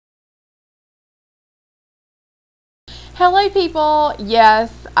Hello people,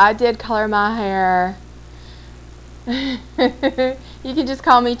 yes, I did color my hair. You can just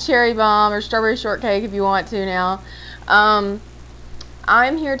call me Cherry Bomb or Strawberry Shortcake if you want to now. I'm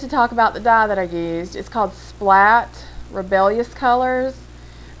here to talk about the dye that I used. It's called Splat Rebellious Colors.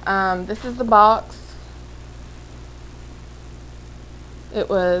 This is the box. It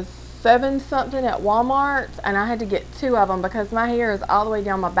was $7 something at Walmart, and I had to get 2 of them because my hair is all the way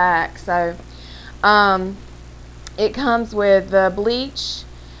down my back. So it comes with the bleach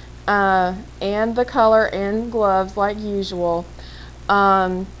and the color and gloves like usual.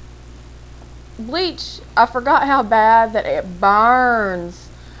 Bleach, I forgot how bad that it burns.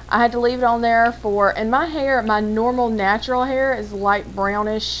 I had to leave it on there and my hair, my normal natural hair is light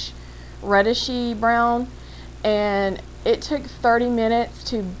brownish, redishy brown, and it took 30 minutes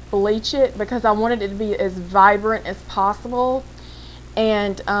to bleach it because I wanted it to be as vibrant as possible.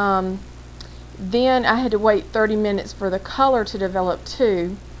 And then I had to wait 30 minutes for the color to develop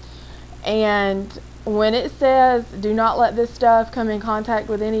too. And when it says do not let this stuff come in contact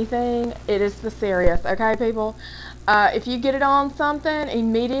with anything, it is the serious, okay people? If you get it on something,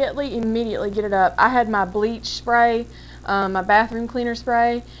 immediately get it up. I had my bleach spray, my bathroom cleaner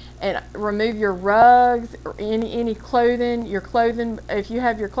spray, and remove your rugs or any clothing, your clothing. If you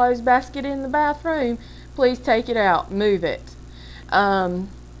have your clothes basket in the bathroom, please take it out, move it.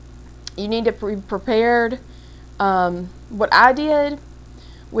 You need to be prepared. What I did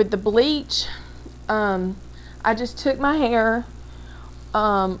with the bleach, I just took my hair,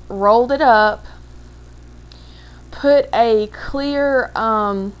 rolled it up, put a clear,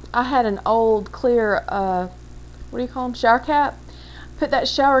 I had an old clear, what do you call them, shower cap. Put that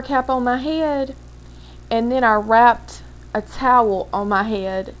shower cap on my head, and then I wrapped a towel on my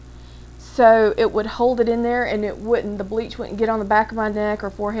head so it would hold it in there and the bleach wouldn't get on the back of my neck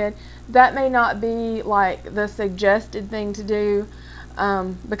or forehead. That may not be like the suggested thing to do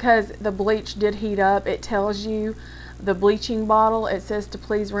because the bleach did heat up. It tells you, the bleaching bottle, it says to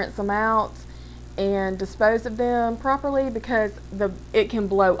please rinse them out and dispose of them properly because it can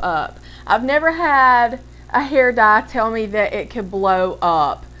blow up. I've never had a hair dye tell me that it could blow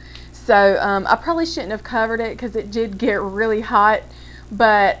up. So I probably shouldn't have covered it because it did get really hot,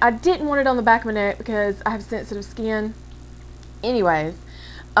 but I didn't want it on the back of my neck because I have sensitive skin. Anyways,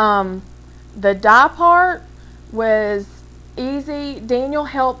 the dye part was easy. Daniel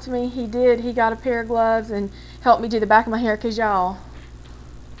helped me. He got a pair of gloves and helped me do the back of my hair because y'all,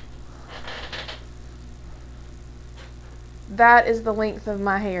 that is the length of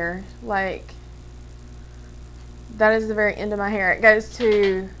my hair. Like, that is the very end of my hair. It goes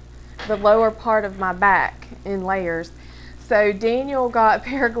to the lower part of my back in layers. So Daniel got a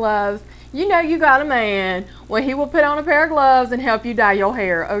pair of gloves. You know you got a man when he will put on a pair of gloves and help you dye your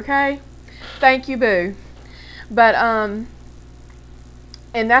hair, okay? Thank you, boo. But and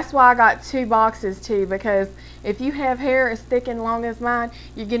that's why I got 2 boxes too, because if you have hair as thick and long as mine,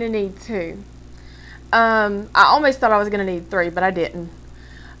 you're gonna need 2. I almost thought I was gonna need 3, but I didn't.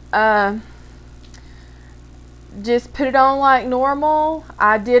 Just put it on like normal.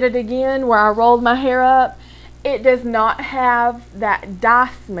 I did it again where I rolled my hair up. It does not have that dye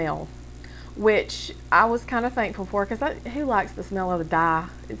smell, which I was kind of thankful for because who likes the smell of the dye?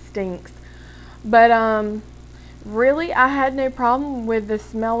 It stinks. But really, I had no problem with the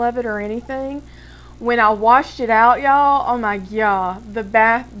smell of it or anything. When I washed it out, y'all, oh my god,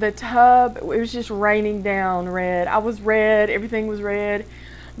 the tub, it was just raining down red. I was red, everything was red.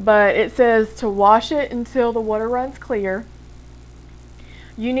 But it says to wash it until the water runs clear.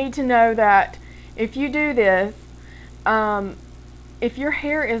 You need to know that if you do this, if your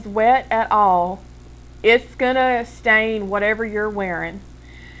hair is wet at all, it's gonna stain whatever you're wearing.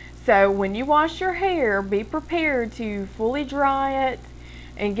 So when you wash your hair, be prepared to fully dry it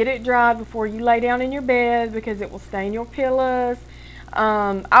and get it dried before you lay down in your bed because it will stain your pillows.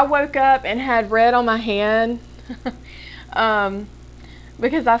 I woke up and had red on my hand.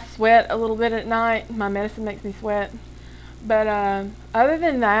 Because I sweat a little bit at night. My medicine makes me sweat. But other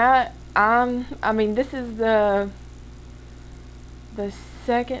than that, I mean, this is the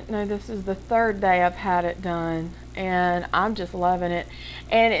 3rd day I've had it done, and I'm just loving it.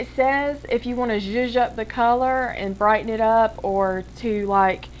 And it says if you want to zhuzh up the color and brighten it up, or to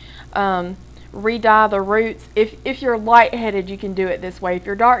like re-dye the roots. If you're light-headed, you can do it this way. If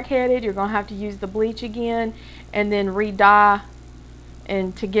you're dark-headed, you're gonna have to use the bleach again and then re-dye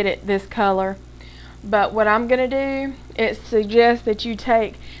and to get it this color. But what I'm gonna do, it suggests that you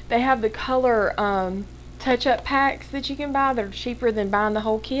they have the color touch-up packs that you can buy. They're cheaper than buying the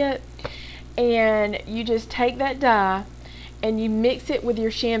whole kit, and you just take that dye and you mix it with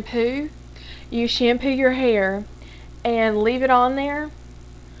your shampoo. You shampoo your hair and leave it on there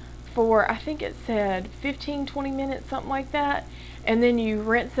for, I think it said 15-20 minutes, something like that, and then you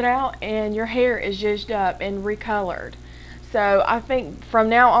rinse it out and your hair is zhuzhed up and recolored. So I think from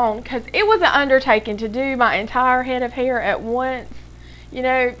now on, because it was an undertaking to do my entire head of hair at once, you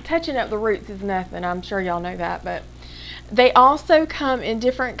know, touching up the roots is nothing, I'm sure y'all know that. But they also come in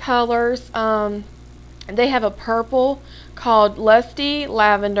different colors. They have a purple called Lusty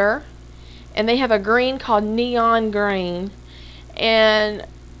Lavender, and they have a green called Neon Green, and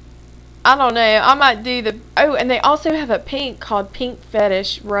I don't know, I might do the, oh, and they also have a pink called Pink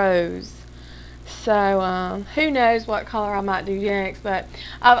Fetish Rose. So who knows what color I might do next, but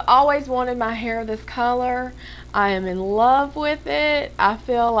I've always wanted my hair this color. I am in love with it. I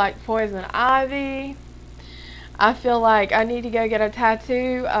feel like poison ivy. I feel like I need to go get a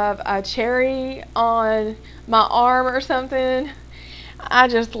tattoo of a cherry on my arm or something. I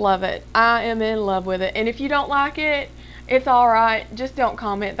just love it. I am in love with it. And if you don't like it, it's alright. Just don't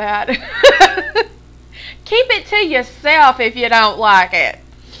comment that. Keep it to yourself if you don't like it.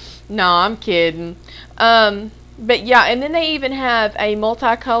 No, I'm kidding. But yeah, and then they even have a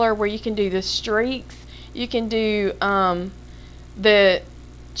multicolor where you can do the streaks. You can do the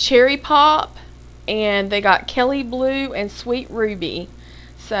cherry pop, and they got Kelly Blue and Sweet Ruby.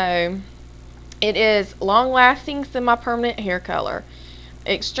 So it is long-lasting, semi-permanent hair color.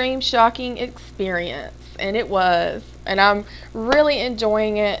 Extreme shocking experience, and it was, and I'm really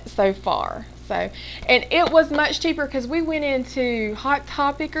enjoying it so far. So, and it was much cheaper because we went into Hot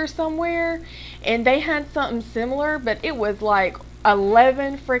Topic or somewhere, and they had something similar, but it was like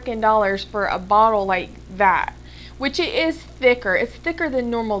 $11 freaking for a bottle like that, which it is thicker. It's thicker than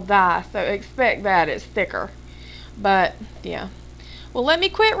normal dye, so expect that it's thicker. But yeah, well, let me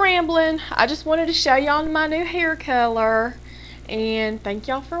quit rambling. I just wanted to show y'all my new hair color, and thank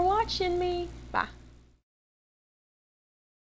y'all for watching me. Bye.